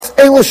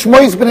Eilu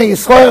Shmois B'nei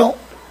Yisrael,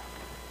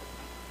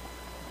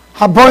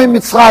 Haboim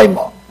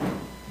Mitzrayim.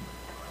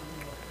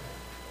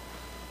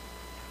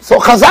 So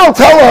Chazal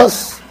tell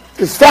us,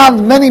 it's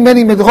found many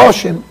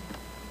midrashim,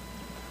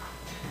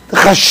 the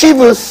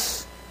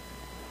Yeshivas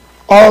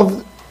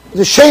of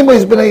the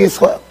Shemos B'nei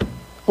Yisrael. I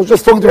was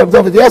just talking to Rabbi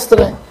David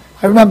yesterday,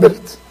 I remembered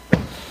it.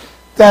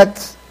 That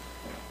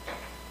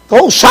the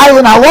whole Shaila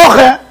in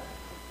Halacha,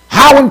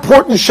 how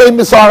important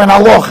Shemos are in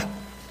Halacha,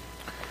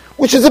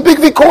 which is a big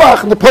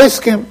vikuach in the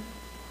Poskim.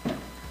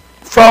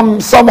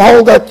 From some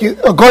hold that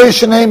a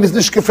goyish name is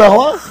nishkefer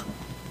halach.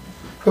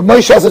 But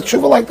Moshe has a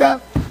tshuva like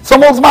that.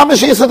 Some holds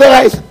mamish yisur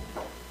derais.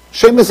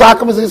 Shemos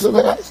Akim is yisur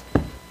derais.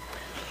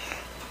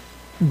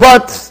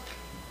 But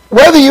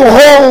whether you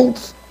hold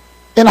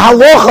in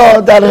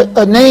halacha that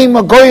a name,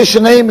 a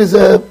goyish name, is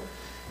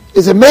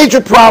a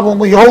major problem,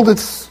 or you hold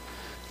it's,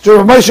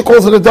 Moshe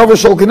calls it a davar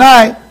shel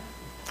gnai,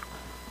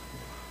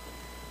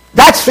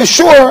 that's for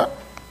sure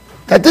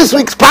that this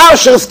week's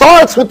Parsha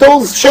starts with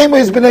those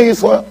Shemos B'nei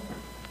Yisrael.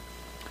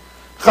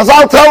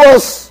 Chazal tell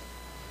us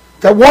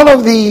that one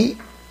of the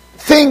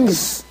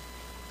things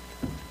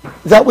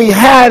that we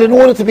had in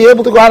order to be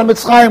able to go out of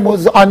Mitzrayim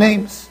was our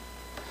names.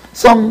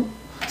 Some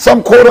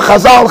quote a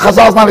Chazal.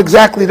 Chazal's not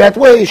exactly that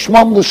way.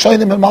 Shmam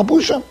l'shonim and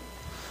malbushim.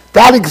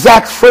 That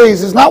exact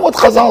phrase is not what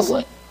Chazal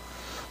say.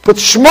 But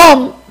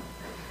Shmam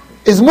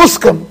is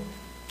muskam.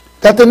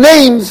 That the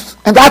names,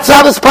 and that's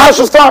how this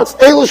Parsha starts.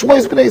 Eilu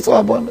Shmois B'nei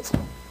Yisrael Haboim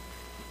Mitzrayim.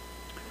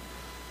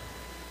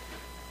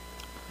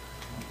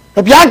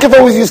 Rabbi Yankov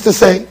always used to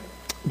say,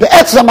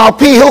 "Be'etzam al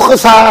pi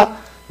hilchos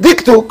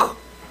ha-diktuk."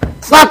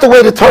 It's not the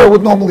way the Torah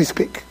would normally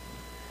speak.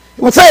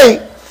 It would say,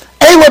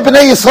 "Eila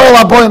b'nei Yisrael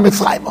haboim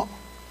Mitzrayim,"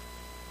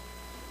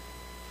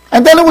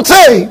 and then it would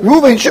say,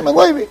 "Reuven, Shimon,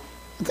 Levi."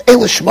 It's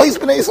Eila Shmois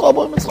b'nei Yisrael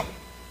haboim Mitzrayim.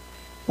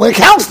 When it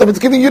counts them, it's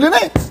giving you the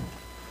names.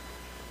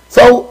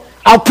 So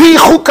al pi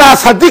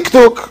chukas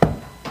hadiktuk,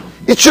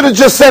 it should have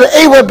just said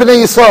Eila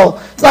b'nei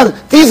Yisrael. It's not.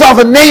 These are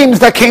the names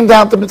that came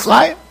down to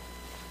Mitzrayim.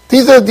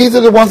 These are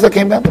the ones that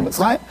came down to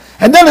Mitzrayim.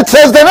 And then it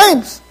says their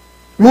names.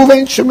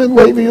 Reuven, Shimon,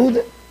 Levi,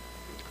 Yehuda.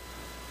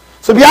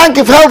 So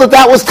Yankov held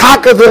that was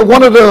Taka,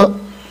 one of the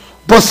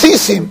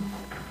bosisim,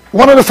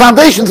 one of the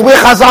foundations where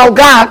Chazal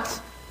got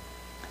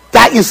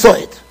that you saw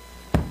it.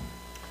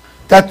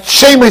 That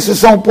Shemos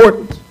is so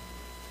important.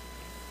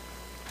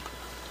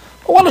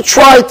 I want to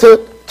try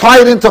to tie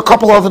it into a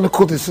couple other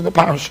nekudis in the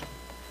Parsha.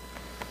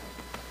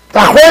 The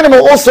Achronim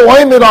are also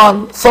aimed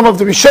on, some of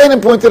the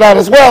Rishonim pointed out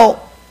as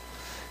well,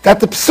 that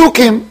the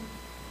Psukim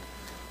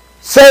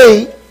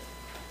say,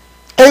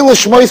 Eilu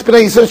Shmois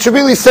B'nei Yisrael, it should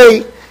really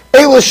say,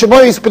 Eilu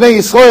Shmois B'nei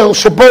Yisrael,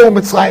 Shaboim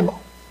Mitzrayim.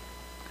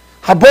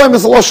 Haboim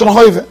is a Lashon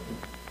Hoive,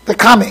 the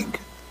coming.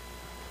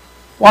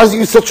 Why is it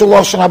use such a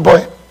Lashon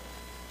Haboim?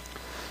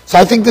 So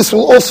I think this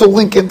will also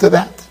link into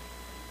that.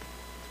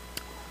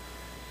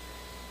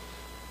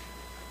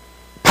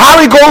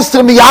 Pari goes to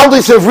the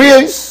Miyaldis of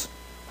Riyos,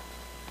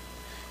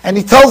 and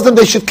he tells them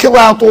they should kill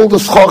out all the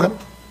Schorim.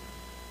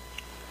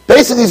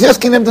 Basically, he's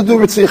asking them to do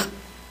ritzich.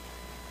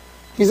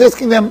 He's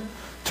asking them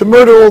to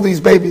murder all these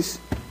babies,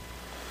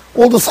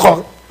 all the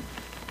schar.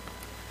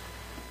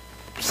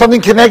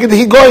 Something connected to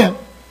higoyim.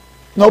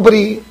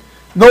 Nobody,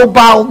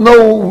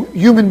 no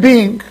human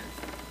being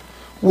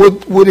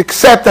would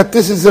accept that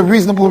this is a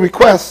reasonable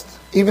request,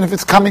 even if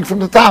it's coming from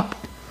the top.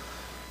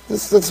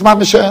 That's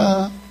mamish.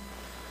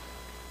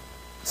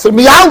 So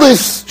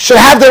miyaldis should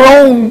have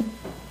their own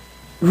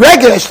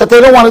regesh that they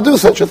don't want to do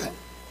such a thing.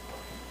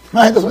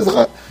 Right?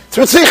 It's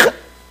Ritzicha.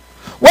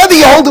 Whether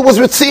you hold it was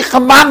Ritzicha,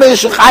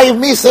 Mamish, Chayiv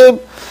Misib,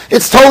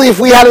 it's totally if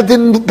we had it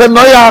in Ben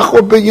Noach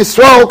or Ben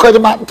Yisrael,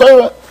 Kodem Matan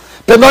Torah.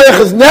 Ben Noach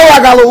is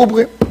Nerag ala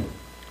Ubri.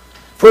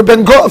 For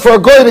a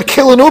goy to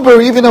kill an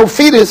Uber, even a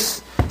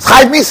fetus, it's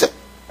Chayiv Misib.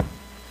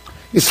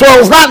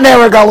 Yisrael is not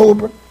Nerag ala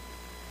Ubri.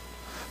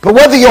 But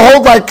whether you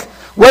hold it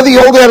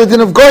at a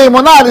din of Goyim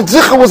or not,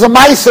 Ritzicha was a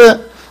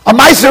Maisa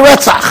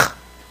Retzach.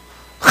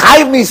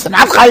 Chayiv Misib,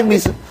 not Chayiv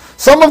Misib.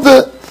 Some of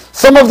the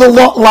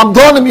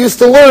Lamdonim used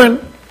to learn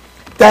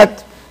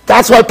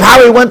that's why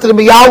Pari went to the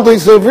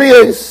Miyaldis of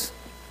Riyos,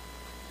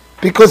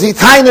 because he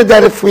tined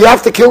that if we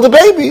have to kill the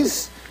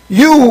babies,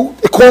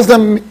 it calls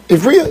them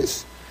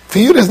Ivriyos. For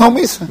you, there's no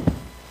Misa.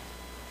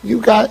 You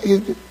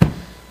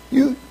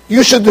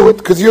should do it,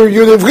 because you're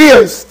the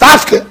Ivriyos,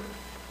 Tafke.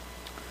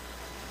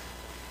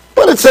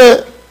 But it's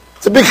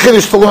a big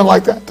chiddush to learn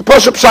like that. The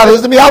Parsha Pshat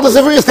is the Miyaldis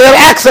of Riyos, they had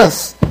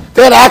access.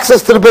 They had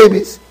access to the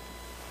babies.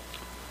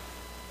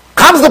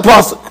 Comes the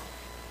Pasuk.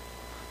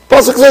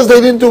 Pasuk says they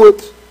didn't do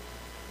it.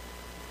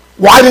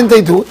 Why didn't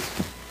they do it?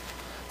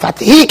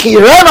 Fatihi ki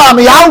yirena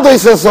miyaldo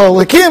yisaso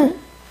lekim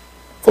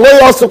v'lo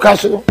yasu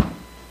kashidu.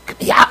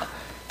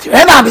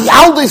 Tirena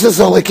miyaldo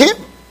yisaso lekim.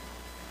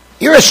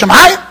 You're a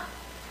Shemayim.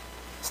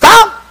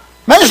 Stop.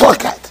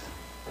 Menschlichkeit.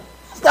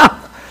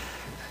 Stop.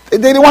 They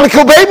didn't want to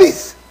kill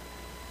babies.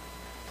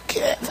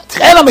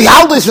 Tirena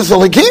miyaldo yisaso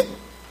lekim.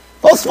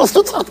 Was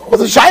tut's not?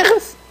 Was it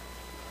shayches?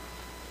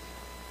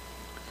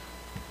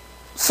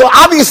 So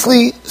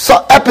obviously,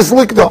 epis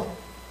likdo.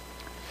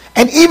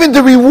 And even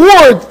the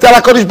reward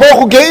that HaKadosh Baruch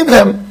Hu gave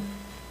him,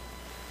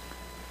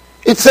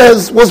 it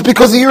says, was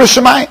because of Yiras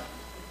Shamayim.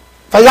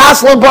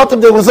 Vayaslam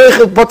Batim, they were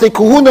Zeichet, Batei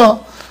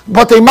Kuhuna,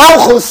 Batei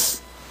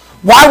Malchus.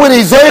 Why were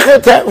they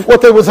Zeichet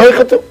what they were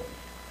Zeichet to?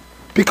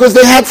 Because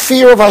they had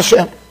fear of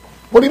Hashem.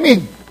 What do you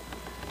mean?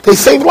 They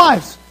saved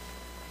lives.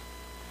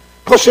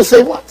 Parsha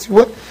saved lives.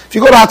 If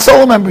you go to a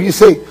Hatzalah member, you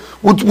say,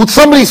 would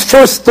somebody's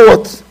first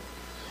thought,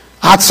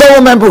 a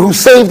Hatzalah member who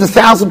saved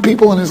 1,000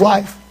 people in his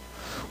life,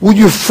 would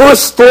your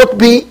first thought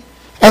be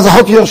as a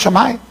Hot Yiras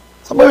Shamayim?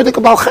 Somebody would think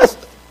about Chesed.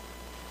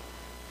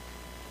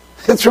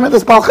 It's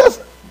tremendous Baal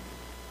Chesed.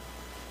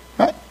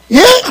 Right?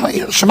 Yeah,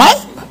 Yiras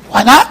Shamayim.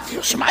 Why not?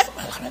 Yiras Shamayim.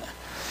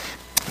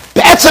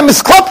 Be'etzem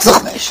is klappt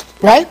sich nicht.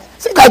 Right?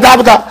 The guy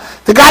David a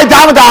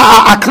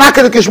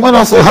knacker the Kishmon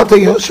also Hot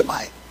Yiras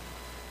Shamayim.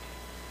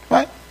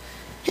 Right?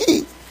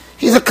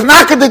 He's a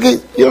knacker the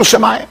Yiras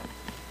Shamayim.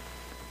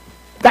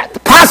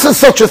 That passes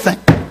such a thing.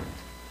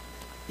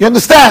 You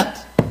understand?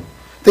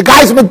 The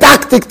guy's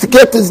medactic to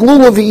get his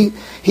lulav.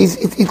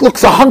 He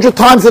looks 100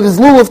 times at his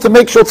lulav to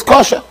make sure it's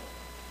kosher.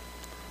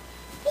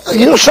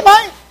 Yiras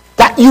Shamayim.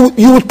 That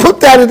you would put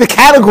that in the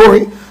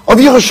category of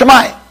Yiras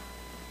Shamayim.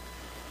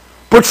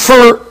 But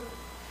for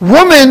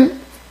women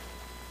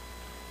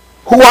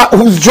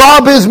whose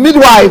job is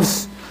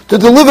midwives to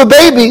deliver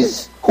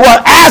babies, who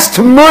are asked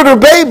to murder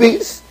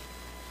babies,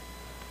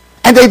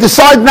 and they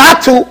decide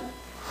not to,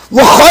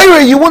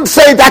 l'chayre, you wouldn't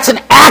say that's an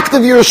act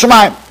of Yiras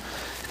Shamayim.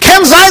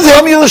 Ken sein sie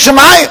haben Yiras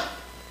Shamayim.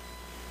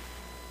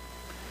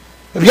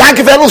 If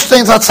Yankov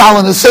Edelstein's Hatzal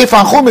in the Sefer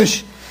on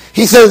Chumash,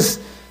 he says,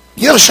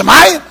 Yiras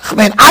Shamayim,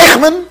 Chmein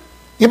Eichmann,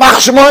 Yimach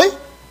Shemoy.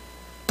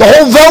 The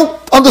whole world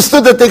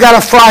understood that they got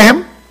to fry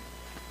him.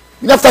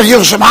 You have to have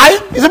Yiras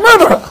Shamayim. He's a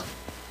murderer.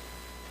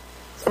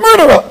 He's a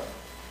murderer.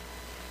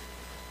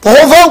 The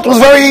whole world was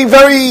very,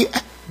 very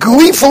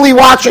gleefully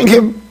watching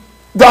him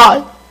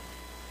die.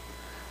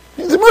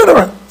 He's a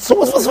murderer. So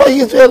what's why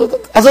he's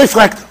as I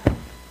reflect?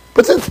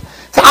 But it's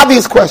an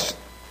obvious question.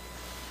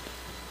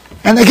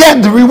 And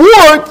again, the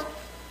reward,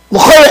 the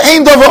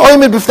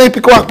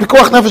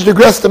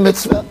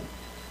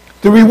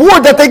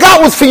reward that they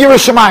got was for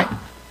Yiras Shamayim.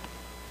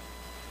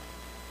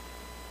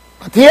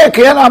 But here,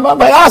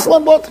 by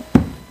Aslan, but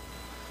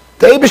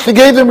the Eibishter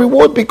gave them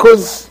reward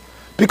because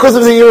of the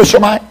Yiras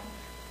Shamayim.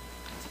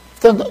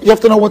 You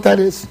have to know what that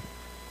is.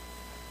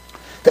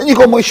 Then you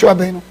go Moshe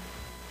Rabbeinu.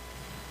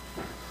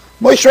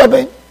 Moshe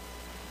Rabbeinu.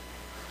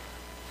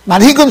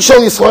 Manhigun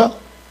Shel Yisrael.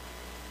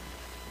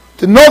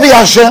 The Novi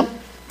Hashem.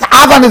 The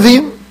Ava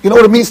Nevim. You know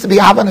what it means to be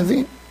Ava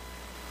Nevim?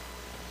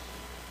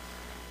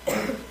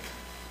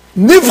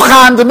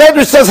 Nivchan, the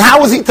Medrash says, how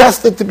was he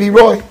tested to be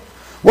Roy?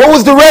 What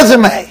was the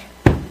resume?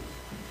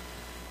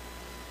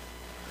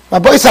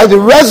 Rabbi said the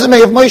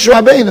resume of Moshe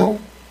Rabbeinu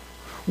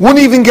wouldn't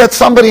even get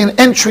somebody an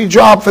entry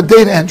job for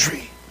data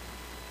entry.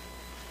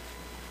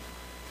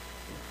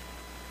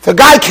 If a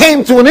guy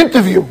came to an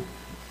interview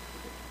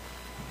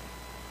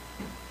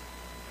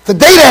for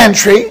data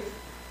entry,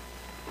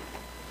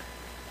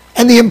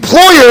 and the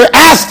employer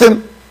asked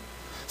him,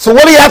 so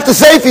what do you have to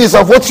say for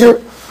yourself?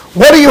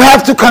 What do you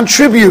have to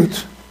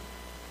contribute?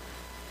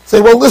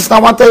 Say, well, listen, I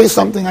want to tell you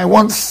something. I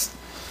was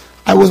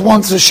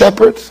once a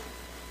shepherd,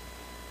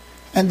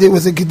 and there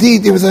was a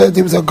gedid,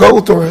 there was a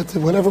goat or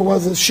whatever it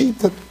was, a sheep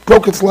that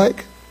broke its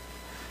leg.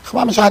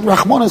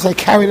 I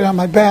carried it on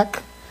my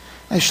back,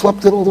 I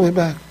schlepped it all the way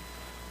back.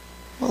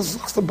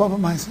 What's the Baba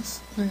Mises?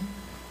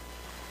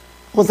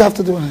 What's that have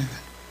to do with anything?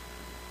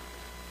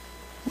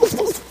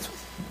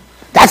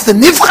 That's the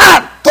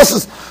nivchan. This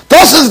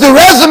is the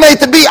resume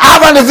to be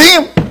Ava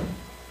Nevim,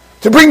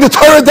 to bring the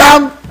Torah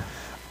down.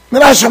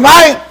 Min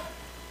Hashemayim.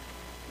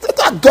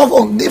 That's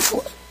double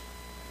nifle.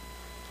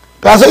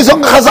 That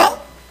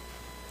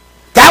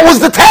was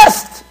the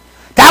test.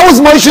 That was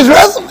Moshe's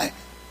resume.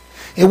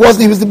 It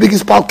wasn't. He was the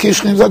biggest Baal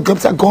Kishrin. He was like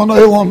Gon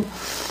Oilon,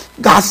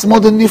 Das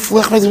Modern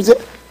Nifle.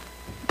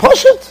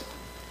 Push it.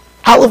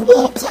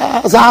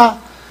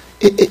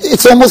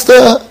 It's almost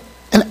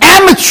an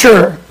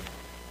amateur.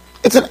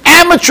 It's an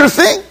amateur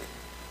thing.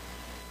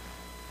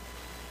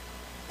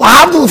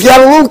 Well, if you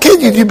had a little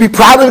kid, you'd be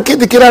proud of the kid.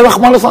 The kid had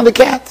Rachmanis on the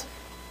cat.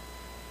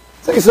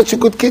 So you're such a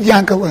good kid,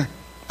 Yankele.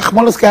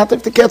 Rachmanis cat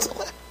if the cat's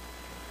alive.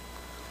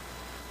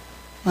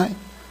 Right?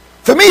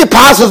 For me, it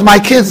passes. My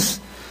kids,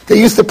 they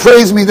used to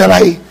praise me that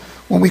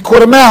when we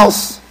caught a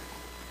mouse,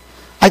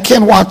 I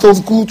can't watch those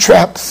glue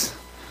traps.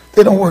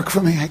 They don't work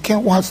for me. I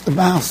can't watch the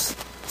mouse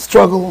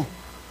struggle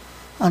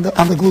on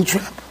the glue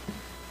trap.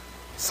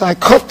 So I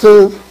cut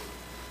the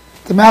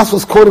mouse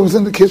was caught. It was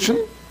in the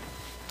kitchen.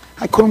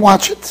 I couldn't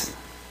watch it.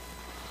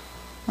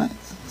 Right?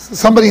 So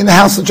somebody in the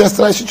house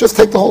suggested I should just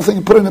take the whole thing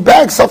and put it in a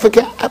bag,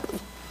 suffocate.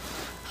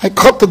 I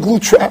cut the glue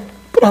trap,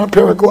 put on a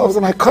pair of gloves,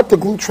 and I cut the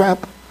glue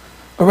trap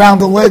around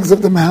the legs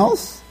of the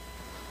mouse,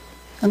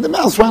 and the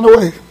mouse ran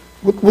away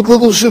with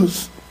little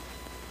shoes.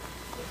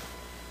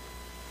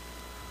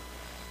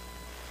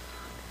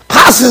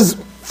 Passes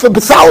for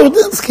Bezalel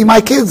Rudinsky, my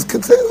kids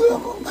could say,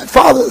 my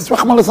father is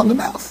Rachmanis on the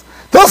mouse.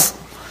 Those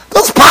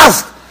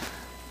pass.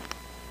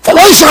 For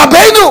Moshe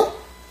Rabbeinu,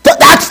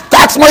 that's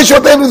Moshe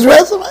Rabbeinu's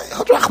resume. He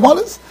had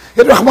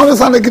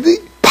Rachmanis on the Gedi.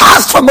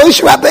 Passed from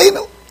Moshe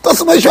Rabbeinu.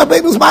 Das Moshe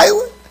Rabbeinu's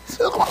Meile.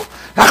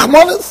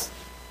 Rachmanis.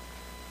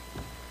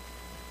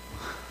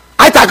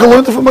 I thought I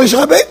learned it from Moshe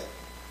Rabbeinu.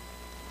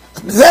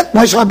 That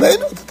Moshe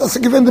Rabbeinu, that's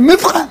given the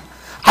Mivchan.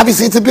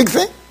 Obviously it's a big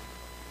thing.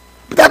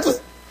 But that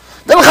was,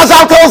 then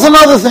Chazal tells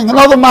another thing,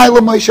 another Meile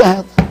Moshe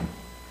had.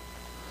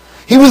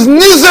 He was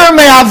Nizer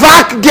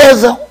Me'avak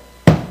Gezel.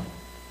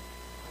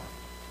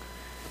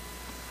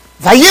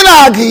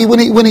 Vayinag,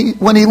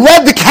 when he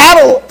led the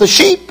cattle, the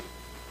sheep,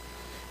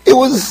 it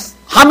was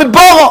Hamid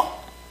Bora.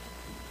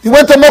 He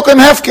went to Mokem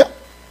Hefker.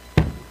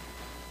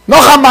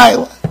 Nocha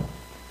Meile.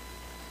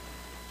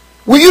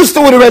 We're used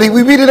to it already.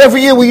 We read it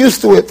every year. We're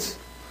used to it.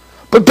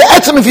 But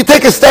be'etzim, if you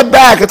take a step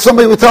back, and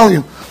somebody will tell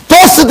you,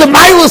 Tosa de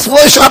Meilis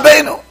Moshe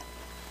Rabbeinu.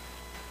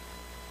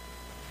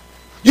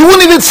 You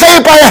wouldn't even say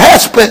it by a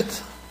hesped.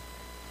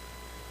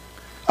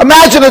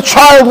 Imagine a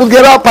child would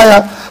get up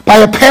by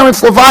a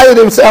parent's levaya.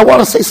 They would say, I want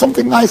to say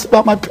something nice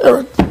about my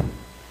parent.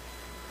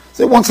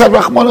 They once had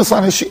Rachmanis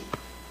on a sheep.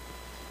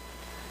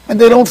 And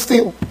they don't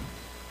steal.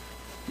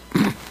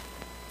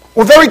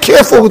 We're very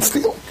careful with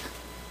stealing.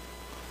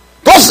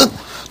 Tosa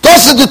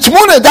the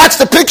Tmuna, that's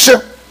the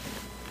picture.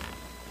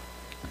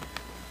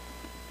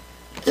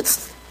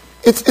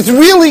 It's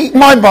really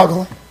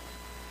mind-boggling.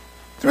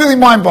 It's really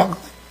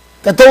mind-boggling.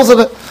 That those are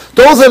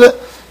the,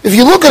 if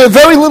you look at a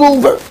very little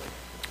verse,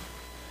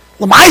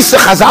 L'maisa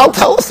Chazal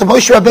tell us that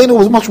Moshe Rabbeinu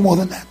was much more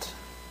than that.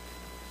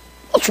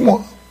 Much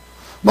more.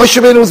 Moshe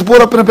Rabbeinu was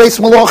brought up in a base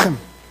Malachim.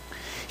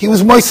 He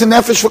was Moshe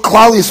Nefesh for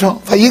Klal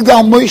Yisrael.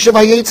 Vayigdal Moshe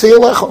Vayetze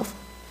Elechov.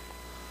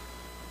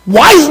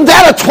 Why isn't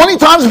that a 20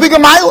 times bigger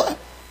Mila?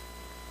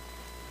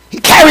 He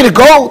carried a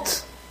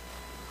goat.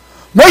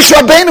 Moshe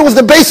Rabbeinu was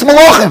the base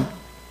Malachim.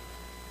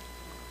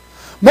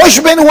 Moshe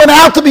Rabbeinu went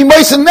out to be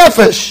Moshe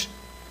Nefesh.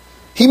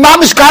 He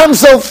mamish got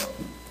himself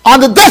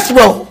on the death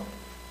row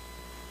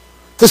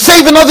to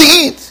save another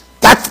Eid.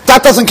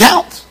 That doesn't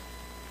count.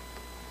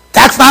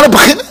 That's not a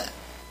b'china.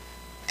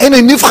 Ain't a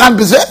nifchan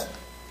b'zeh.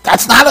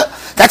 That's not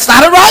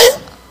a riot.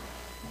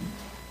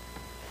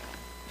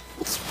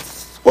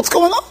 What's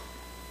going on?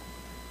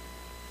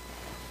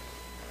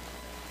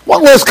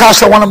 One last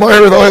kasha I want to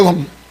moer with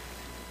oilam.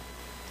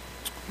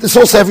 This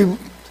also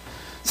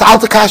it's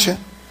alta kasha.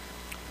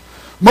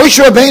 Moshe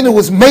Rabbeinu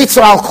was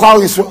Meitzer al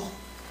Klal Yisrael.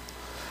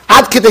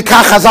 Ad Kedei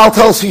Kach Chazal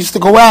tells us he used to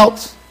go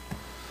out.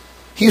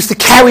 He used to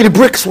carry the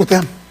bricks with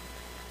him.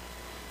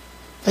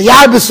 The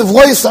Yar B'Siv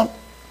Loisam.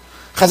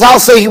 Chazal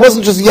say he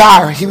wasn't just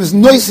Yar, he was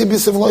Noisi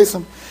B'Siv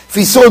Loisam. If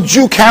he saw a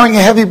Jew carrying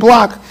a heavy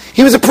block,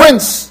 he was a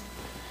prince.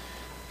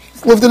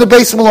 He lived in the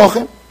base of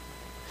Malachim.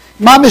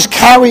 Mamish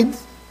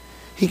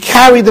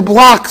carried the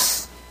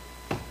blocks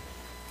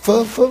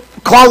for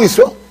Klal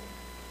Yisrael.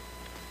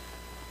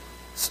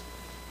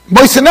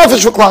 Moshe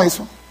Nefesh for Klal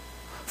Yisrael.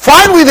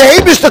 Finally, the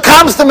Eibishter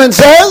comes to him and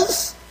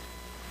says,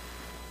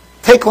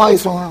 take Klal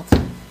Yisrael out.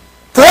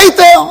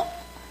 Treiter.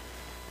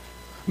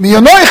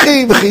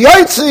 Miyanoichi,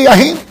 v'chiyotzi,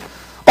 ahin.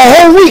 A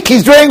whole week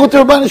he's draying with the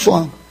Rabbeinu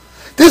Shalom.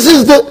 This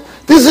is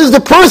the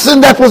person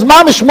that was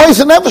Mamish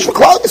Moshe Nefesh for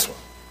Klal Yisrael.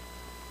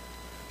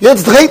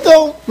 Jetzt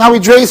Treiter, now he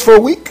drays for a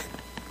week.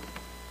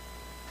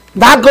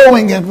 Not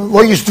going and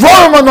lo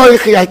yishdvorim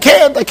anoichi, I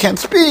can't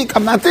speak,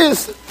 I'm not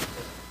this.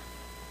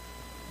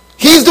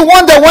 He's the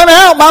one that went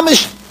out,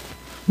 Mamish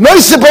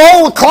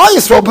Noisibol with Klal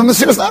Yisrael, but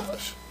Mesiras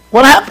Nefesh.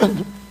 What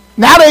happened?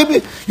 Now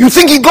you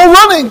think he'd go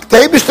running. The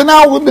Eibishter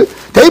now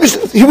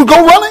he would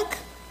go running.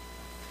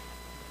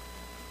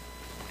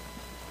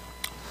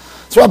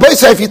 So Rabbi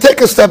said, if you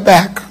take a step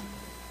back,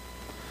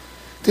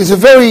 there's a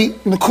very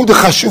nekuda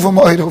chashuva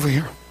moed over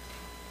here.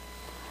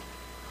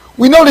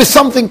 We know there's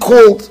something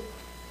called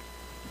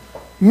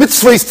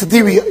mitzvahs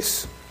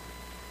tediriyos.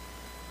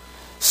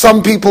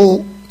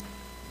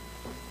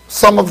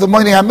 Some of the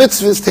money on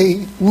mitzvahs,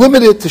 they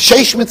limit it to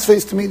sheish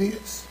mitzvahs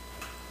tediriyos.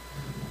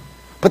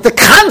 But the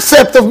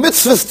concept of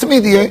mitzvahs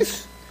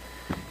tediriyos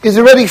is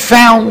already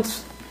found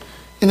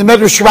in the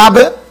Medrash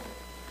Rabbi.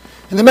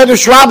 In the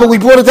Medrash Rabbi, we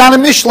brought it down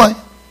in Mishlei.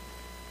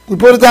 We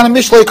brought it down in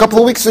Mishlei a couple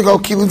of weeks ago.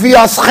 Ki levi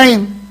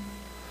aschein,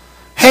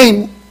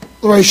 heim,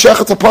 l'rei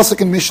shechet a pasuk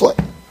in Mishlei.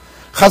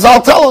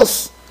 Chazal tell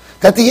us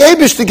that the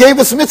Eibishter gave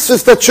us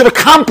mitzvahs that should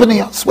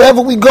accompany us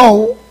wherever we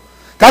go.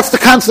 That's the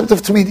concept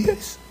of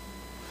tediriyos.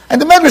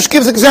 And the Medrash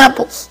gives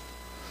examples.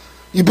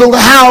 You build a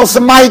house, a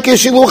maikah,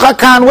 shiluch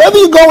hakan, wherever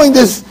you're going,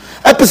 there's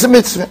epis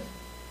mitzvah.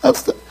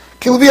 That's the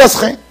ki levi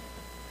aschein.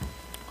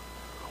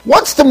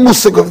 What's the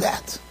musag of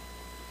that?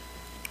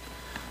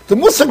 The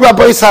musag,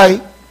 Rabbi,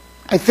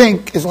 I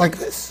think, is like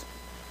this.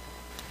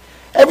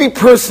 Every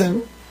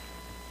person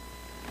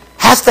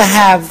has to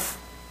have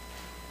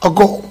a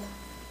goal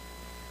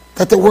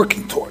that they're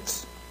working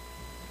towards.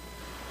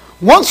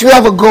 Once you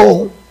have a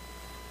goal,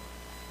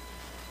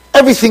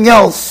 everything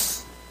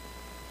else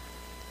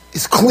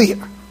is clear.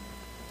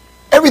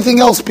 Everything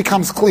else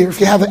becomes clear if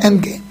you have an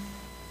end game.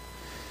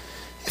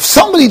 If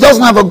somebody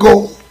doesn't have a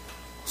goal,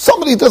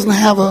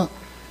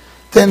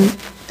 then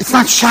it's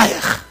not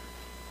shaykh.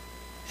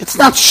 It's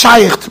not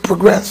shaykh to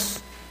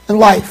progress in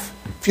life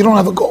if you don't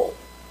have a goal.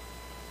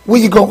 Where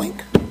you going?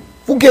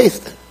 Who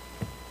gazed it?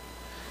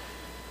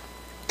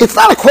 It's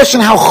not a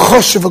question how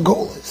choshev a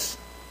goal is.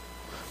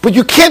 But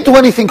you can't do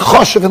anything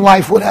choshev in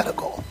life without a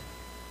goal.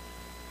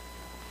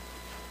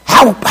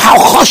 How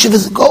choshev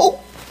is a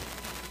goal?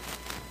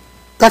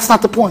 That's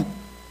not the point.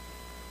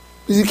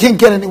 Because you can't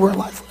get anywhere in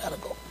life without a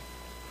goal.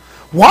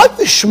 Why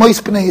is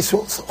Shemos B'nai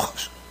Yisrael so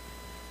choshev?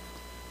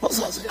 What's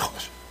that say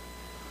choshev?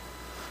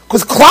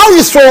 Because Klal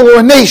Yisrael were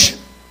a nation.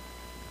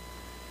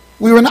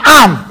 We were an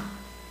Am.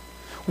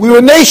 We were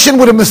a nation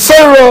with a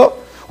Messiah.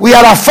 We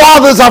had our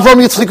fathers,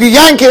 Avram, Yitzchak,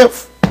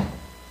 Yankov.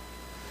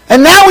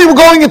 And now we were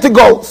going into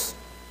goals.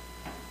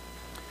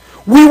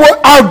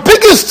 Our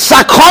biggest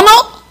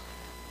sakana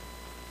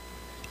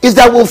is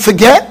that we'll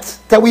forget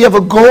that we have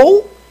a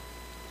goal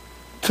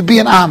to be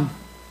an Am.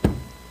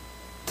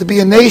 To be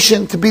a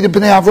nation, to be the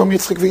Bnei Avram,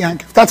 Yitzchak,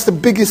 Yankov. That's the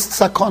biggest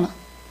sakana.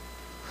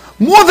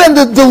 More than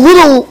the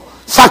little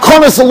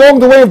sakonas along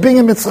the way of being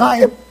in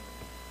Mitzrayim.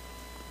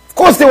 Of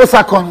course there were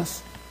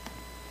sakonas.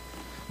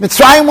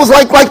 Mitzrayim was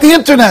like the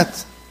internet.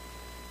 It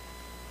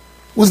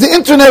was the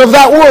internet of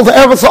that world, the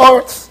Eretz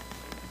Haaretz.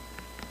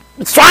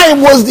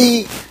 Mitzrayim was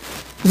the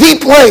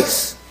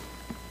place.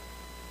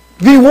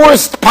 The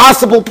worst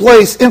possible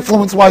place,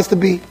 influence-wise, to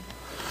be.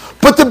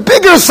 But the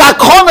bigger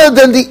sakona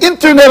than the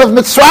internet of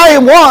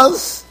Mitzrayim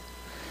was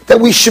that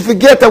we should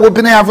forget that we're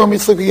Bnei Avram,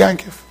 Yitzchak,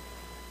 Yankov.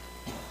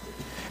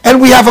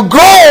 And we have a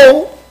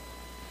goal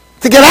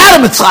to get out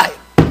of Mitzrayim.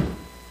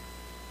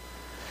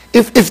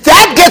 If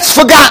that gets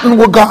forgotten,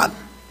 we're gone.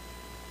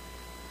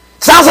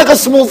 It sounds like a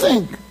small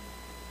thing.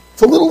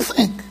 It's a little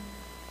thing.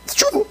 It's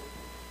true.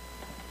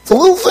 It's a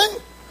little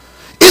thing.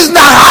 Isn't the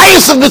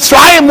highest of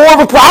Mitzrayim more of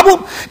a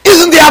problem?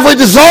 Isn't the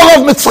Avodah Zarah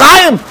of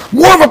Mitzrayim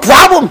more of a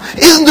problem?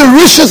 Isn't the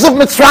Rishas of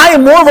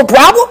Mitzrayim more of a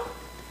problem?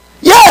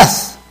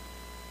 Yes.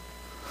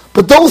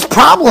 But those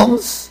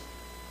problems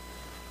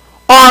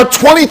are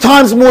 20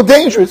 times more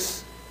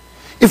dangerous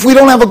if we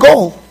don't have a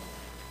goal.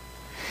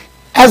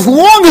 As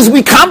long as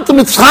we come to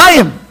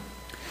Mitzrayim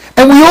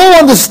and we all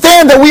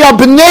understand that we are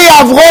Bnei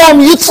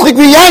Avram, Yitzchak,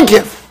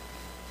 Yankov,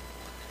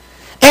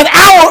 and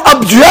our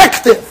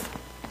objective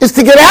is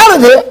to get out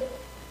of there,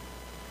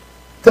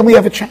 then we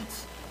have a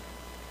chance.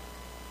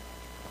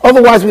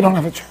 Otherwise, we don't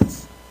have a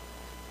chance.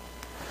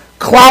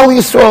 Klal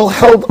Yisrael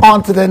held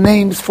on to their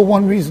names for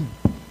one reason.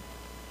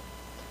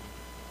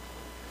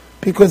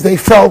 Because they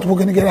felt we're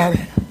going to get out of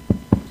here.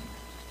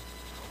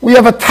 We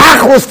have a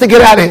tachlis to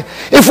get out of here.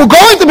 If we're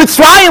going to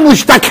Mitzrayim,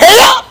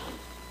 l'shtakeya,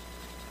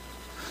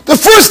 the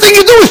first thing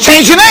you do is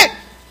change your name.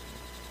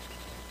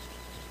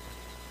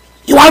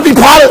 You want to be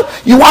part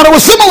of, you want to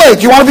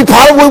assimilate, you want to be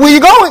part of where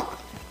you're going.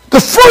 The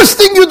first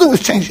thing you do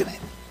is change your name.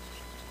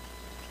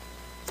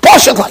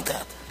 Parsha like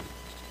that.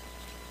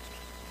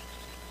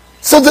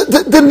 So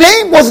the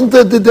name wasn't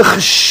the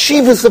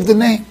Yeshivas of the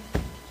name.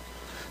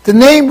 The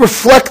name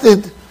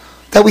reflected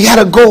that we had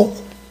a goal.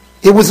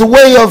 It was a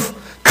way of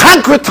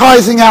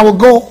concretizing our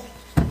goal.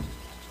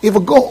 We have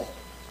a goal.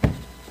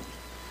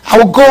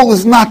 Our goal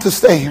is not to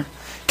stay here.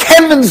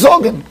 Kemen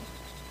Zogen.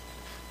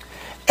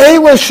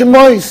 Eila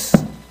Shemos,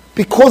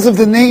 because of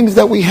the names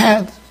that we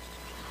had,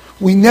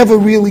 we never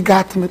really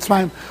got to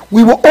Mitzrayim.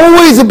 We were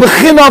always a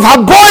bechina of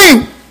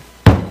Haboim.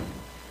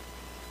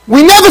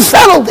 We never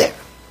settled there.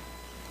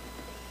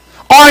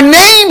 Our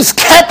names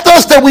kept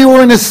us that we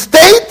were in a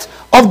state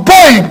of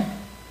boim.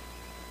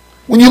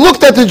 When you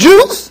looked at the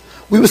Jews,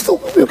 we're still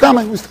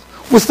newcomers.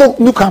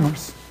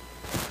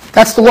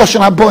 That's the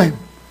Lashon Haboim.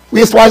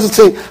 We asked why does it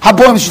say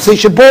Haboim? It should say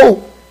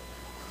Shabo.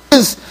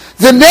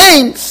 The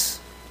names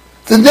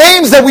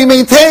that we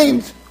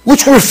maintained,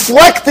 which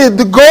reflected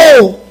the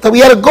goal, that we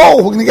had a goal,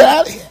 we're going to get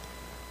out of here.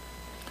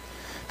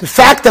 The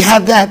fact that we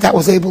had that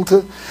was able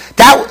to,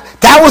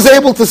 that was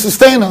able to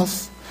sustain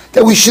us,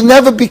 that we should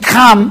never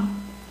become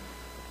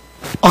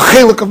a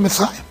chelik of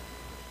Mitzrayim,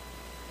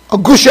 a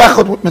gush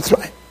echad with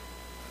Mitzrayim.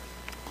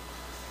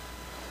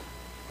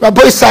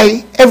 Rabbi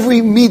say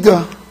every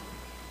midah,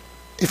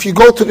 if you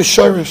go to the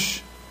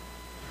shorish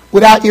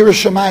without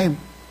Yiras Shamayim,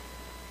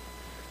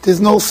 there's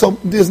no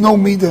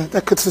midah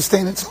that could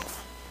sustain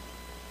itself.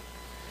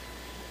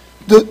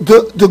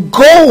 The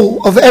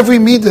goal of every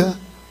midah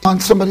on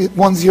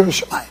one's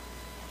Yiras Shamayim.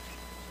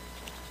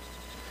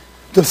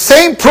 The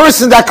same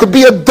person that could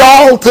be a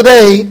doll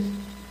today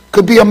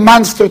could be a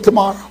monster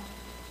tomorrow.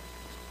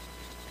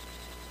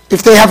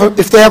 If they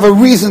have a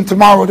reason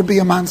tomorrow to be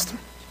a monster.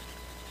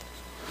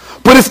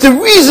 But if the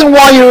reason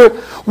why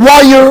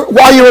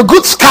you're a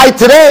good sky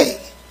today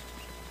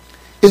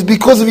is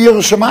because of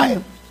Yiras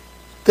Shamayim,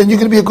 then you're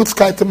going to be a good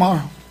sky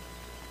tomorrow.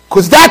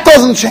 Because that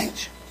doesn't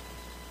change.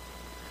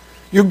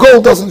 Your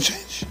goal doesn't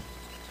change.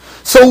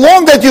 So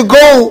long that your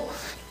goal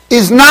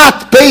is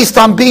not based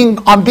on being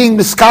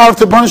miskarav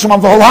to Rabbeinu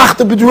Shalom,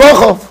 v'holachta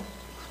b'drochav,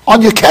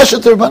 on your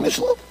keshet to Rabbeinu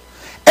Shalom.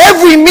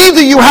 Every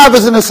midah you have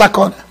is in a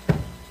sakona.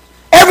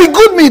 Every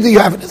good midah you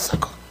have in a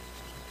sakona.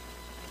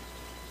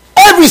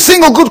 Every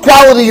single good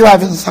quality you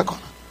have in a sakona.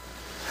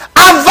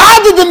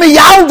 Avada de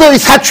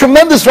Meyaldos had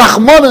tremendous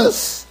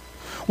rachmanas.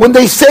 When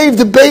they saved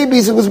the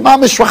babies, it was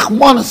mamish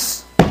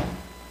rachmanas.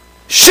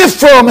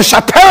 Shifra,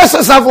 Meshaperes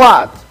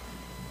Avlad.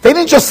 They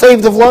didn't just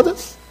save the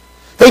Vladas.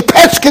 They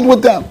petchkid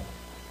with them.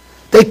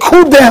 They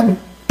cooed them,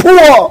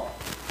 poor.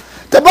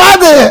 The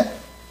bother.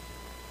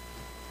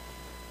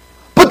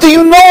 But do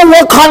you know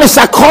what kind of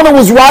sakana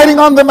was riding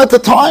on them at the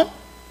time?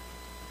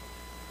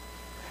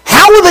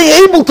 How were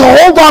they able to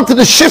hold on to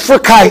the shifra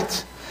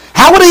kite?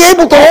 How were they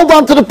able to hold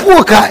on to the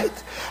poor kite?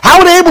 How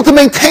were they able to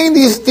maintain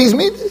these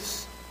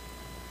midas?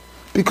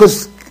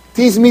 Because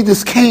these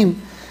midas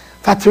came,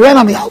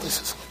 Vaterena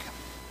mialdis.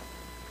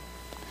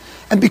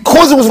 And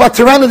because it was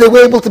Vaterena, they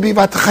were able to be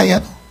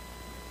Vatachayenu.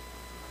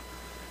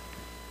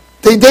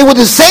 They were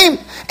the same.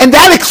 And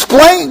that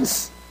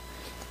explains,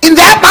 in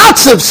that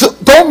matzav, so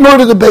don't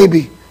murder the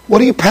baby.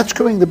 What are you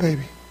petchkering the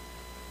baby?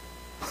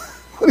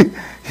 What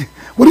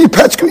are you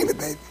petchkering the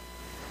baby?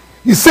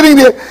 You're sitting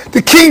there,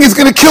 the king is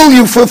going to kill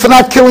you for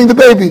not killing the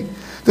baby.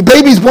 The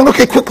baby's born,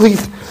 okay, quickly,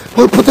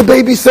 put the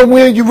baby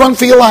somewhere, you run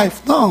for your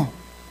life. No.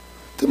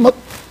 Kid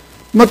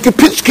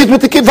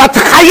with the kid.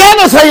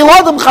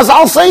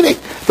 Chazal say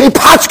they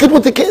patchkid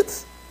with the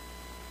kids.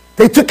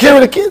 They took care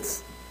of the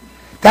kids.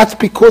 That's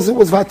because it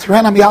was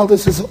Vaterena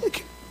Mialdis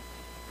Zolikim.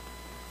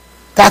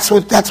 That's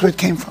where it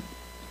came from.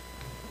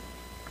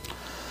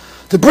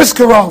 The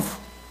Brisker Rav,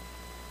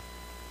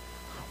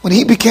 when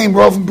he became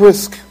Rav and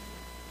Brisk,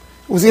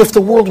 it was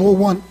after World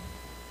War I.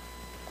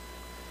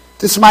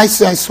 This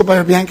Moshe I saw by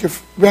Rabbi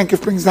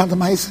Yankiv brings down the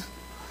Moshe.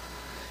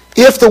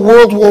 After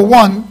World War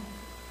I,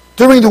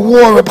 during the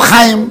war, Reb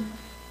Chaim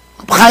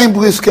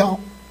Briskel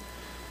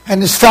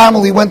and his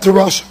family went to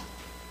Russia.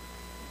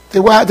 They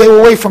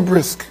were away from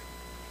Brisk.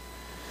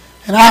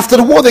 And after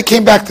the war, they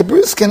came back to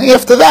Brisk. And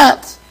after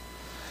that,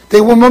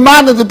 they were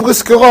Mamana the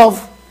Brisker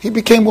Rav. He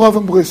became Rav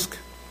and Brisk.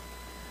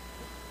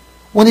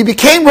 When he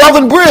became Rav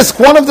and Brisk,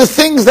 one of the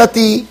things that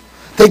they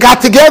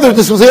got together,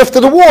 this was after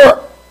the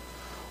war,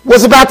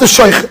 was about the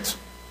Sheikhet.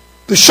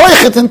 The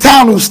Sheikhet in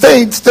town who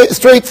stayed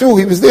straight through,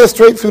 he was there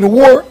straight through the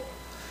war.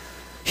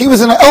 He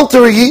was an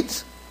elder Yid,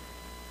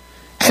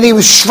 and he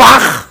was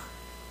Shvach,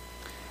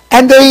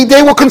 and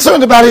they were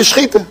concerned about his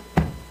Shechita.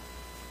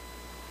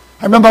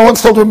 I remember I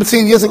once told Rabbi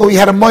years ago he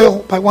had a moil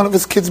by one of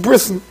his kids'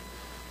 brisson.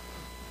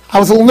 I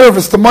was a little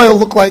nervous. The moil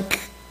looked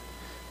like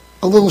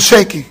a little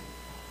shaky.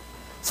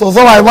 So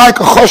although I like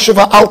a choshev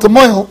alta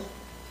moil,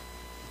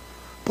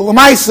 but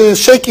l'maisa,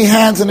 shaky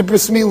hands and a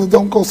bris milah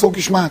don't go so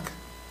gishmak.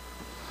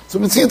 So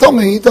Monsey told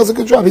me he does a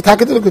good job. He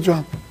did a good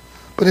job,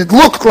 but it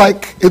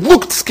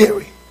looked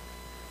scary.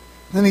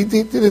 And he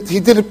did it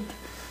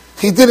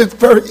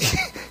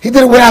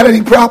without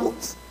any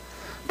problems.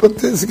 But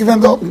this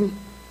given.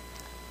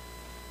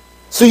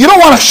 So you don't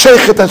want a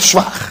sheikhet that's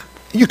shvach.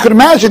 You could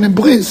imagine in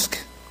Brisk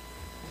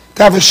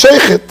to have a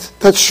sheikhet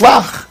that's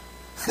shvach.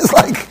 It's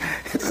like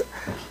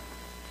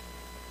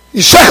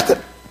you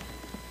shechter.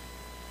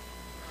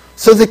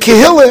 So the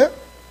kehillah,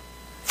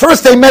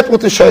 first they met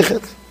with the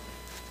sheikhet.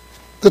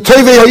 The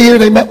Tovei Ha'ir,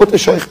 they met with the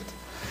sheikhet.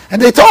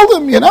 And they told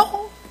him,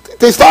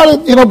 they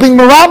started, being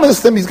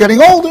meramis him. He's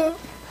getting older.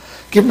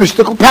 Give him a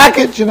shtickle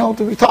package,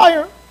 to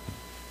retire.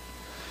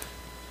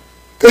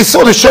 They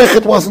saw the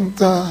sheikhet wasn't,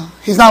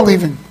 he's not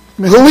leaving.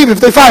 He'll leave if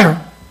they fire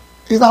him.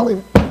 He's not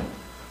leaving.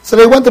 So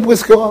they went to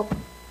Brisker Rav.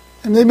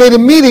 And they made a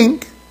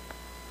meeting.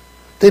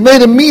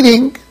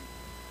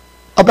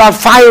 About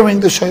firing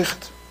the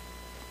sheikhet.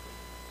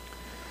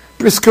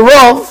 Brisker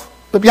Rav,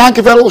 Rabbi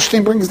Yankiv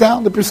Edelstein brings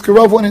down, the Brisker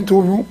Rav went into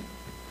a room.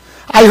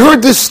 I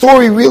heard this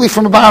story really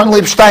from a Baron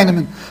Leib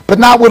Steinemann, but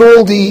not with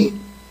all the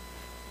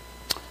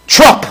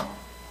trump.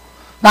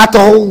 Not the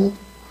whole,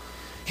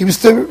 he was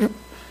the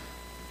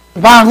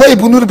Baron Leib,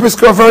 who knew the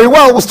Brisker Rav very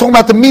well, was talking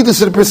about the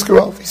midas of the Brisker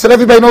Rav. He said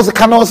everybody knows the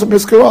kanos of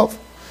Brisker Rav. He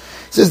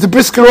says the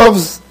Brisker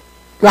Rav's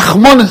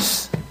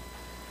Rachmanis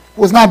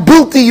was not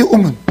built to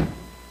Yu'uman.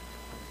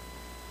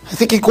 I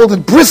think he called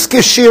it Brisker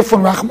Shiur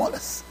from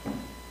Rachmanis.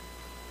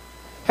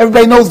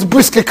 Everybody knows the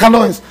Brisker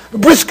Kanois, the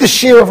Brisker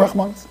Shiur of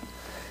Rachmanis.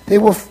 They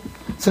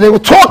were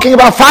talking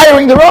about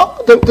firing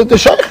the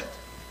sheikh.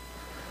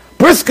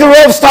 Brisker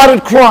Rav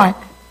started crying.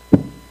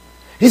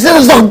 He said,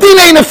 "It's doch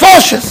dinei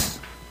nefashos.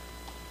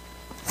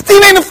 It's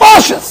dinei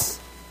nefashos.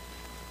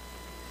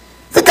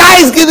 The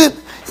guy's going to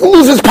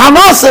lose his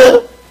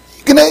parnasa.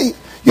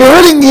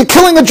 You're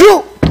killing a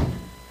Jew.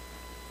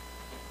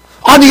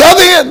 On the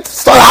other hand,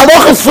 start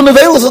halachas from the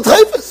velas and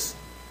treifas.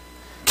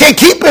 Can't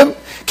keep him.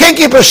 Can't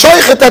keep a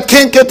sheikh that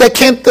can't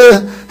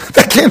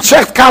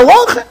check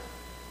halacha."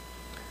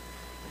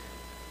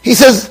 He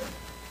says,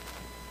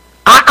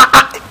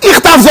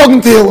 ich darf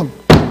sagen Tehillim.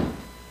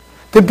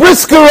 The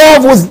Brisker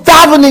Rav was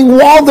davening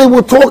while they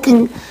were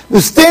talking,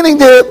 was standing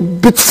there,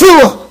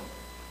 b'tfilah,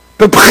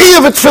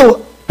 b'bchiyah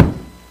b'tfilah,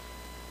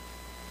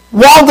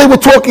 while they were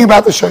talking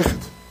about the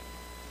sheikhet.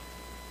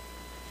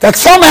 That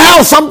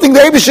somehow something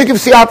the Eibusher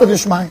gives siyata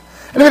d'shmai.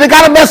 And they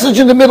got a message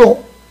in the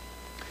middle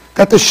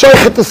that the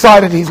sheikhet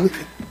decided he's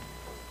leaving.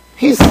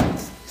 He's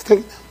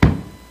taking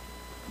down.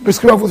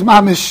 Brisker Rav was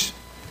mamish,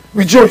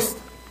 rejoiced.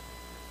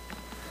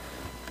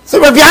 So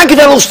Rabbi Yankiv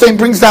Edelstein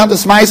brings down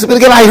this Ma'aseh, but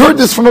again, I heard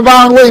this from a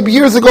Baron Leib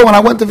years ago when I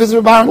went to visit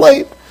a Baron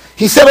Leib.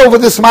 He said over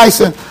this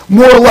Ma'aseh,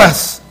 more or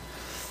less,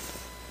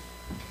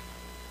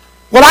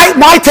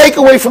 My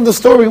takeaway from the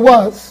story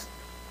was,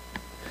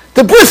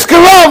 the Brisker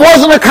Rov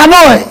wasn't a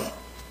kanoi.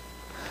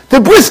 The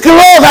Brisker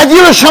Rov had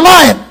Yiras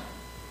Shamayim.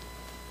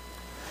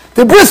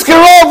 The Brisker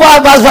Rov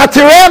was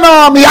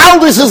Vatirena,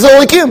 Mialdis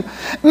Ezolikim.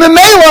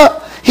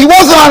 Memela, he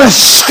wasn't on a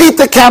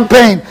Shechita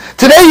campaign.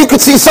 Today you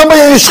could see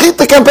somebody on a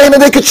Shechita campaign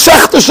and they could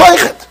shech the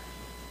Sheichet.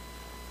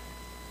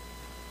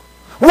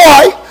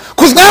 Why?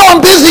 Because now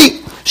I'm busy.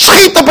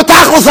 Shechita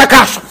B'tachlis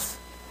HaKashras.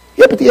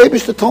 Yeah, but the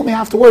Eibishter told me I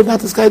have to worry about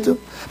this guy too.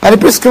 By the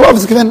Brisker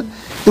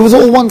Rov, it was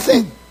all one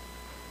thing.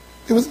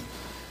 It was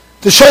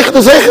the Sheichet, the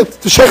Zeichet.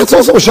 The Sheichet's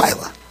also a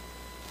Shaila.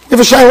 You have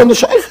a Shaila on the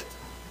Sheichet.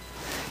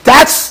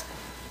 That's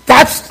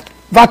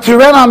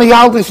Vatirena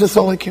Miyaldis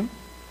Yisolikim.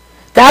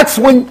 That's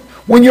when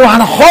you're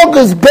on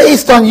Hogas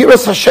based on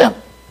Yiras Hashem.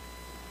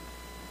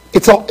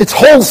 It's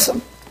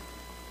wholesome.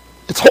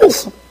 It's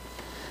wholesome.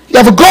 You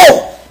have a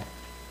goal.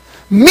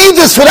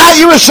 Midas without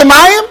Yiras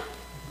Shamayim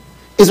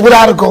is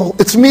without a goal.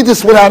 It's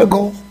Midas without a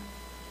goal.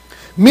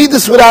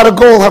 Midas without a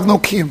goal have no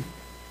kiyum.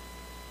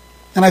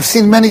 And I've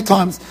seen many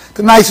times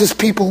the nicest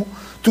people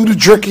do the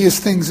jerkiest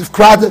things.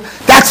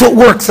 That's what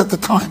works at the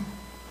time.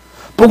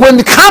 But when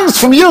it comes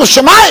from Yiras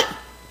Shamayim,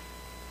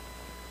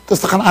 das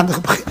ist doch ein anderer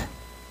Beginn.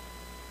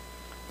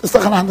 Das ist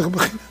doch ein anderer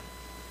Beginn.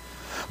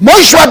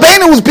 Moshe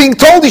Rabbeinu was being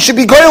told he should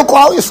be Goyal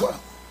Klal Yisrael.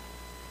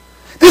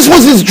 This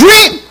was his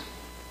dream.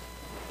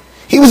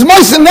 He was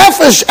Moshe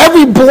Nefesh,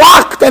 every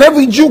block that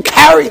every Jew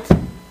carried.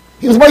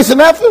 He was Moshe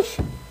Nefesh.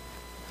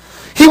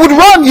 He would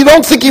run. You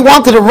don't think he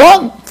wanted to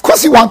run? Of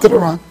course he wanted to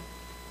run.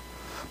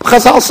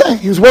 Because I'll say,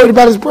 he was worried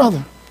about his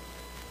brother.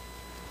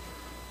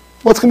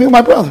 What's going to be with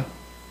my brother?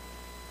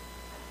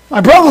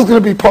 My brother's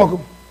going to be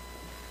pogum.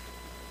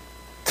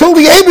 Till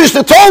the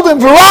Eibishter told him,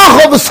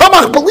 V'rach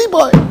v'samach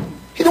b'libay.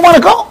 He didn't want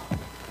to go.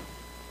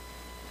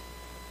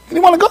 He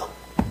didn't want to go.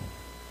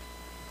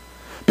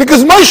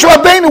 Because Moshe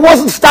Rabbeinu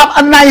wasn't stop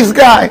a nice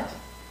guy.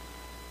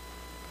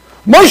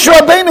 Moshe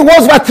Rabbeinu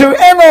was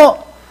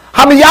Vatireno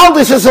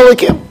Hamiyaldis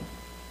Ezolikim.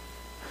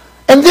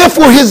 And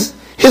therefore his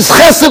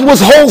chesed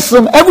was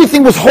wholesome.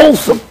 Everything was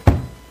wholesome.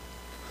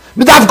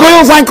 Midaf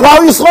Goyal Zayin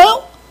Klal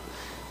Yisrael.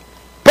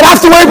 But I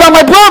have to worry about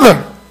my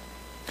brother.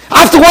 I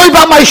have to worry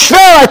about my shver.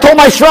 I told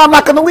my shver I'm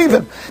not going to leave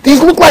him.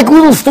 These look like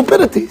little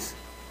stupidities.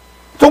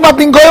 I'm talking about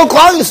being Goyal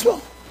Klal Yisrael.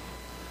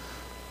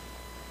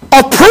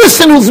 A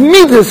person whose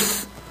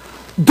midas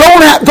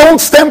don't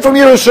stem from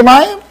Yiras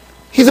Shamayim,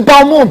 he's a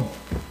Balmum.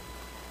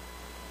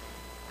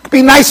 Could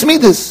be nice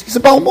midas. He's a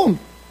Balmum.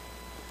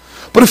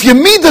 But if your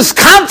midas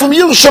come from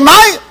Yiras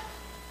Shamayim,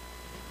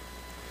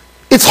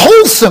 it's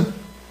wholesome.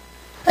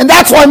 And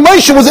that's why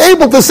Moshe was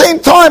able at the same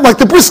time, like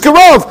the Brisker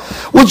Rov,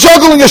 were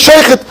juggling a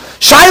Sheichet,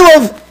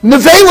 Shailov,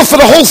 Nevela for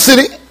the whole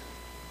city.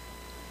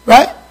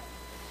 Right?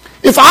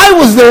 If I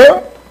was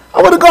there,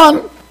 I would have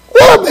gone,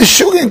 what? The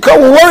Shugi and Co.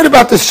 We're worried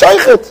about the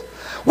Sheichet.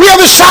 We have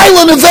a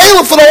Shaila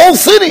Nevela for the whole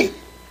city.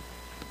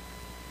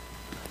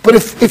 But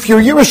if your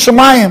Yiras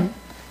Shamayim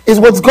is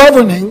what's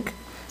governing,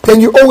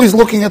 then you're always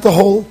looking at the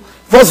whole.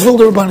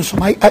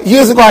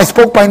 Years ago I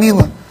spoke by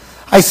Nila.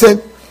 I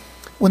said,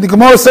 when the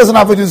Gemara says in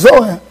Avodah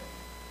Zohar,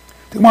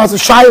 the Gemara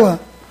says Shaila,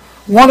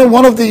 one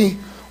of the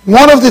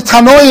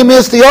Tanoim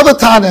is the other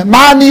Tana.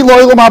 Ma'ani lo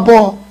ilam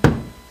haba.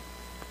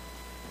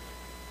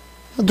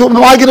 Am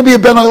I going to be a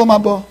ben ilam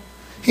haba?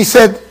 He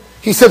said,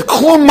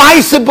 Klum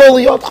ma'aseh bo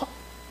liyotcha.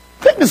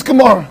 Famous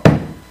Gemara.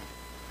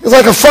 It's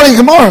like a funny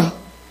Gemara.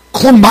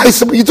 Klum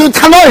ma'aseh. You're doing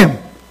Tanoim.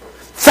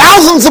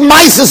 Thousands of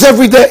ma'ases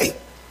every day.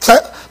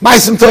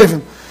 Ma'asim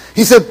tovim.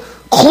 He said,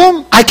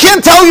 Klum, I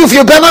can't tell you if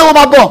you're ben ilam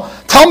haba.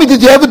 Tell me,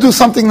 did you ever do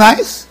something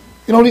nice?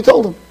 You know what he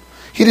told him?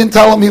 He didn't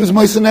tell him he was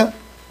Moshe Nefesh.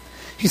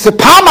 He said,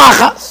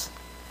 Pamachas.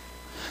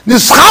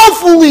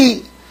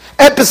 Nischalfuli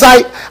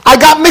episode. I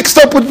got mixed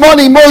up with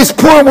money, Moist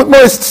Purim with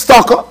Moist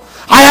Stocker.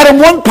 I had in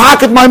one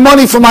pocket my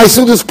money for my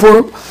Sudas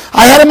Purim.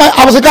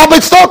 I was a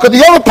garbage stalker.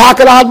 The other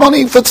pocket I had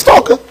money for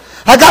stalker.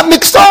 I got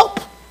mixed up.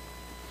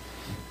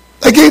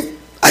 I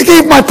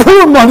gave my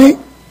Purim money,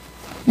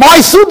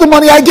 my Suda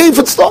money I gave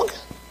for stalker.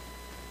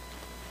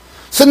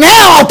 So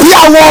now,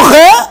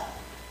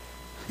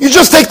 you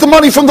just take the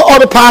money from the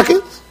other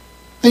pocket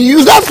and you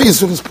use that for your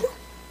Sudas Purim.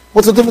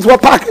 What's the difference?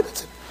 What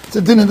pocket? It's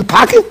a din in the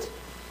pocket.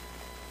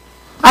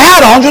 I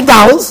had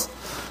 $100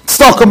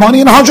 stalker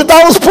money and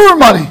 $100 Purim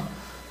money.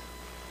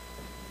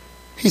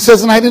 He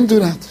says, and I didn't do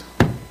that.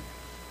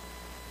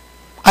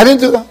 I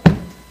didn't do that.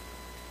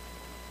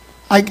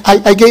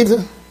 I gave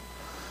the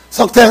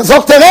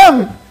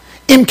Zokterem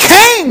im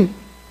Kain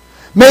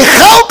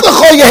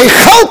Mechalkecho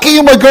Yechalki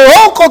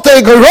Yumagoroko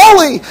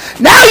Tegoroli.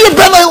 Now you're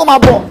Ben Eilam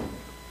Haba.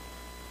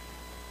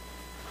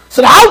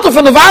 So the Alter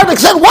from the Vardik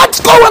said, what's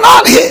going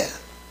on here?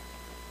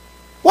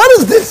 What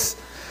is this?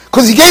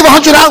 Because he gave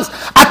 $100.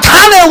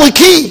 Atane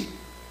Eliki.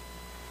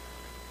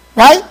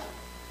 Right?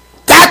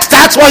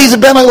 That's why he's a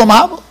Ben Eilam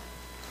Haba.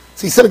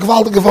 So he said a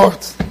gewaltige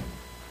Wort.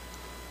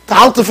 The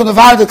Alter from the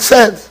Vardik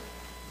said,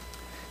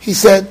 he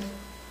said,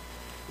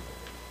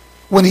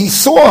 when he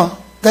saw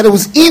that it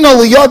was Ino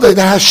Liyada,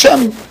 that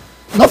Hashem,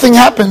 nothing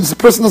happens, the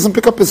person doesn't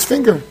pick up his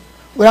finger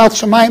without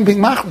Shemayim being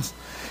machmas.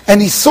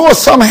 and he saw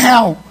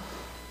somehow,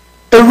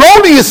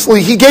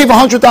 erroneously, he gave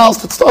 $100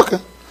 to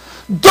tzedakah.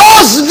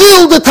 Das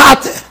will the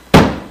tate.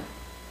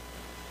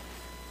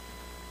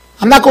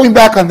 I'm not going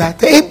back on that.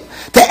 The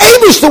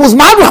Eibishter was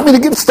madrach me to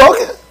give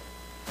tzedakah.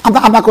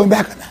 I'm not going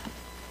back on that.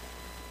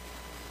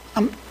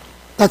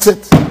 That's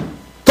it.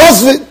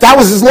 That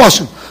was his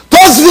lashon.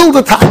 Das will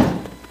the tate.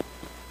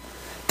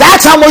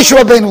 That's how Moshe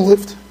Rabbeinu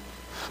lived.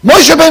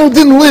 Moshe Rabbeinu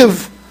didn't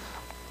live,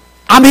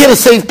 I'm here to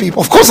save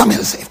people. Of course I'm here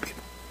to save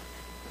people.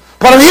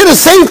 But I'm here to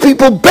save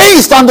people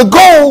based on the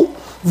goal,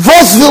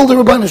 was will the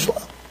Rabbeinu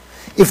Shalom.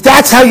 If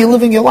that's how you're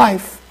living your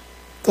life,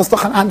 that's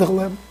doch an ander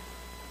leben.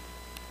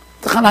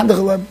 Doch an ander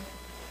leben.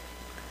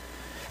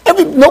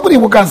 Nobody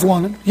was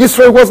Gazlanim.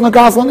 Yisrael wasn't a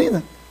Gazlan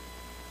either.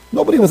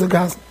 Nobody was a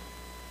Gazlan.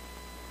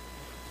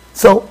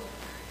 So,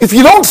 if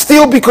you don't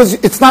steal because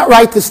it's not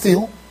right to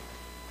steal,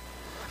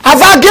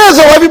 Avah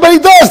Gezel, everybody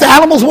does. The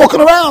animals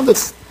walking around.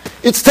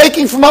 It's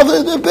taking from other.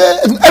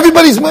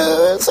 Everybody's.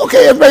 It's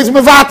okay. Everybody's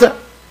mevater.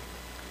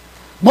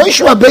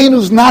 Moshe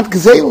Rabbeinu's not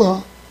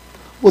Gzela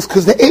was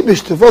because the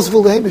Eibishter. Was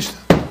will the Eibishter?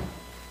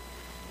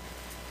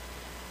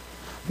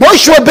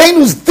 Moshe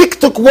Rabbeinu's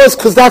diktuk was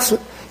because that's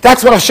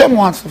what Hashem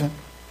wants of him.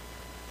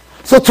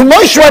 So to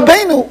Moshe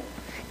Rabbeinu,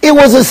 it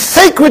was a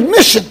sacred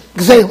mission.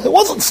 Gzela. It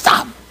wasn't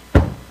stam.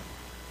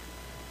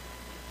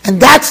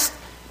 And that's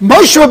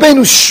Moshe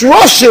Rabbeinu's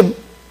shroshim.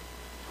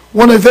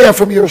 One Aveya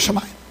from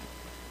Yerushalayim.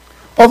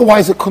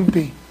 Otherwise it couldn't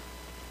be.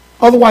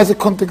 Otherwise it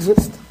couldn't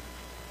exist.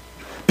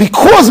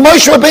 Because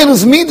Moshe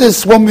Rabbeinu's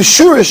midas were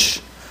mishurish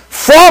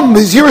from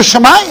his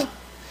Yerushalayim,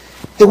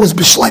 it was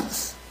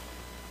b'shleimus.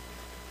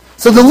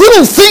 So the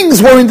little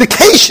things were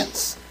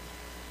indications.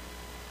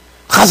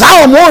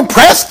 Chazal are more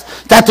impressed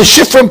that the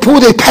Shifra and Pur,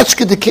 they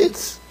petchked the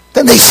kids.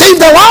 Then they saved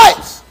their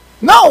lives.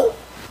 No.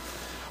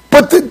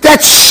 But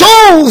that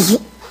shows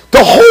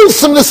the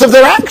wholesomeness of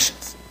their actions.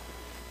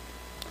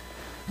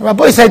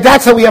 Rabbi said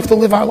that's how we have to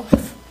live our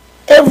life.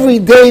 Every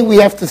day we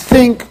have to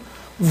think,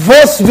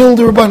 was will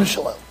the Rabbeinu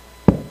Shalom.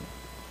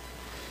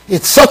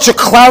 It's such a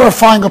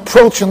clarifying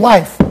approach in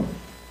life.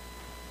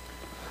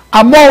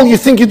 Amol, you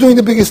think you're doing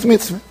the biggest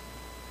mitzvah.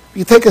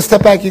 You take a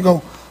step back, you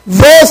go,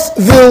 was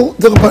will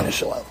the Rabbeinu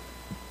Shalom.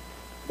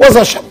 What does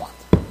Hashem want?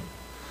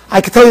 I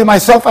can tell you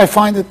myself, I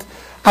find it,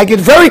 I get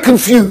very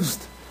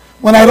confused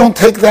when I don't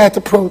take that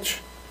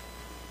approach.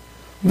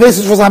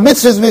 This was our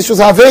mitzvahs, this was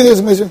our vegas,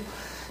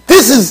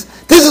 This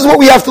is what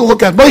we have to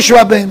look at. Moshe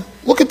Rabbeinu.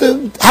 Look at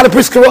how the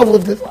Briskerov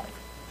lived his life.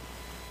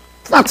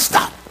 It's not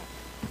stop.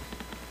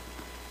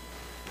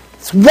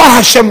 It's what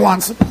Hashem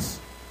wants of us.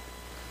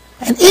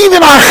 And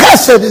even our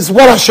chesed is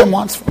what Hashem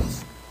wants from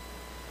us.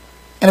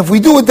 And if we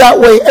do it that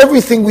way,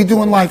 everything we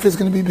do in life is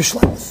going to be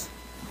b'shleimus.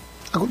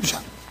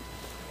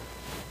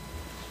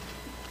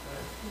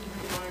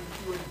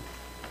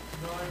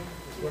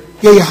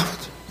 Yeah, you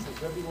have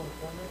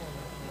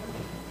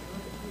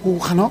it.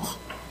 Chanoch?